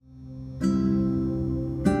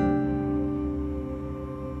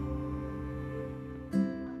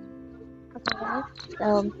guys.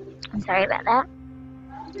 So, I'm sorry about that.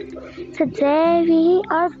 Today we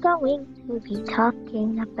are going to be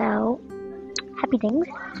talking about happy things.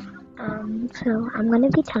 So I'm going to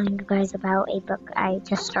be telling you guys about a book I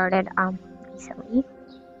just started recently.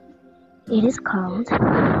 It is called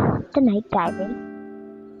The Night Diary.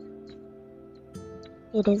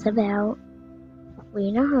 It is about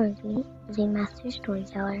Raina Harvey as a master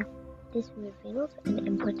storyteller. This reveals an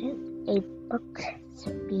important a book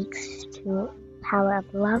speaks to power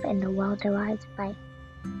of love and the world divides by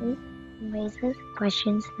it raises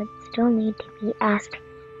questions that still need to be asked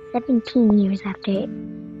 17 years after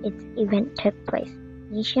its event took place.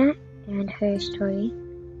 Nisha and her story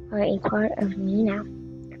are a part of me now.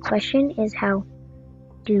 The question is, how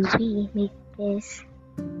do we make this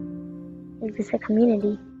a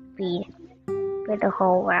community read for the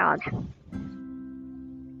whole world?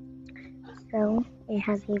 So it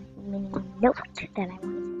has a mini note that I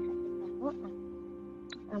wanted to talk about.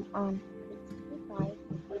 I'm on page 25.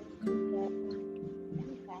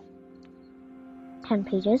 10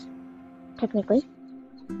 pages, technically.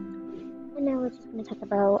 And now we're just going to talk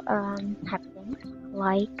about happy things.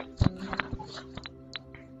 Like,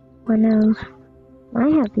 one of my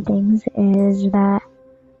happy things is that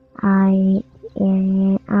I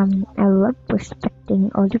love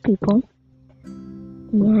respecting older people.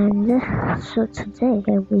 And so today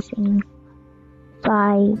I'll be saying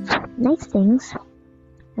 5 nice things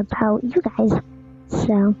about you guys.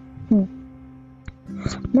 So,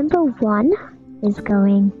 number 1 is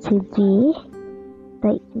going to be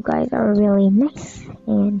that you guys are really nice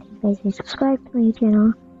and you guys are subscribed to my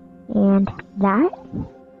channel. And that,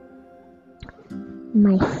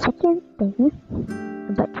 my second thing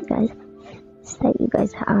about you guys is that you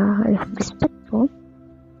guys are respectful.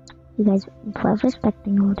 You guys love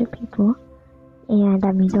respecting older people, and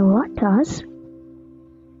that means a lot to us.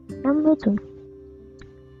 Number 2,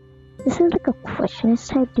 this is like a question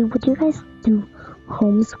type. Would you guys do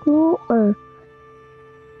homeschool or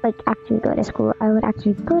like actually go to school? I would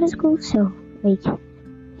actually go to school, so like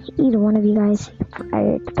either one of you guys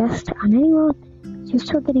are the best on anyone. You're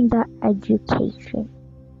still getting the education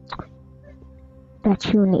that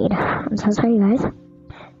you need. I'm so sorry, guys.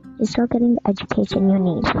 You're still getting the education you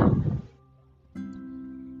need.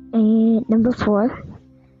 And number 4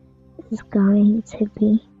 is going to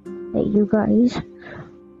be that you guys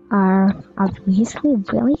are obviously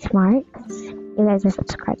really smart because you guys are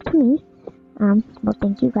subscribed to me. Well,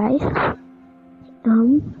 thank you guys.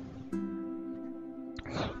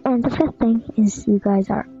 And the 5th thing is you guys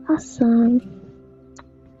are awesome.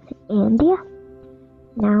 And yeah,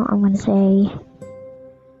 now I'm gonna say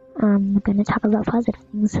I'm gonna talk about positive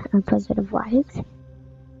things and positive vibes.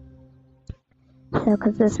 So,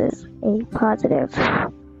 because this is a positive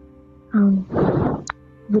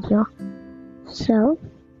video, so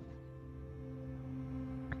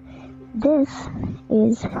this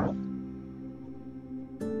is a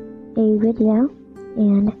video,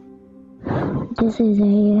 and this is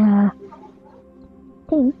a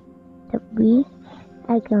thing that we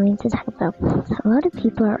are going to talk about. A lot of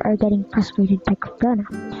people are getting frustrated by Corona.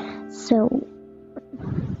 So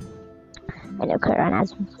I know Corona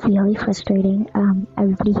is really frustrating.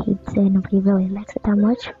 Everybody hates it. Nobody really likes it that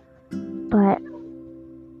much. But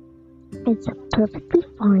it's perfectly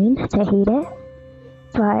fine to hate it.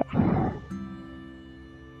 But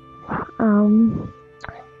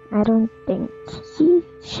I don't think you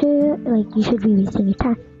should be wasting your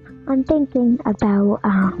time on thinking about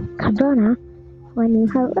Corona when you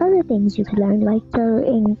have other things you could learn, like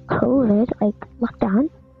during COVID, like lockdown.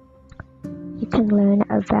 You can learn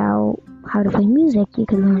about how to play music. You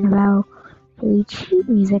can learn about really cheap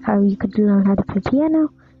music. How you could learn how to play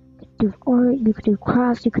piano. You could do art. You could do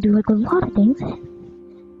crafts. You could do like a lot of things.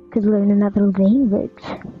 You could learn another language.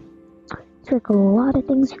 It's like a lot of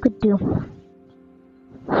things you could do.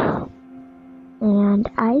 And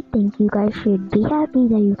I think you guys should be happy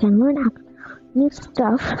that you can learn new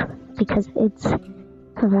stuff because it's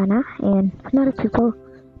Corona and not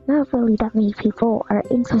really that many people are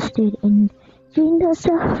interested in doing that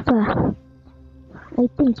stuff, but I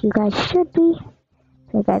think you guys should be.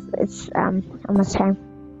 So guys, it's almost time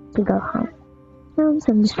to go home. So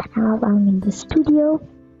I'm just checking out in the studio.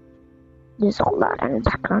 There's a lot of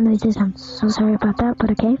background noises. I'm so sorry about that, but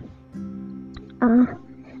okay.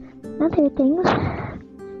 Another thing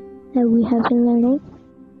that we have been learning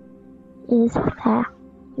is that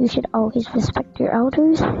you should always respect your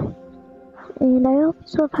elders, and I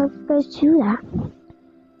always love how you guys do that.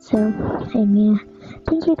 So,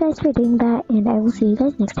 thank you guys for doing that, and I will see you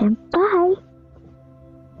guys next time. Bye!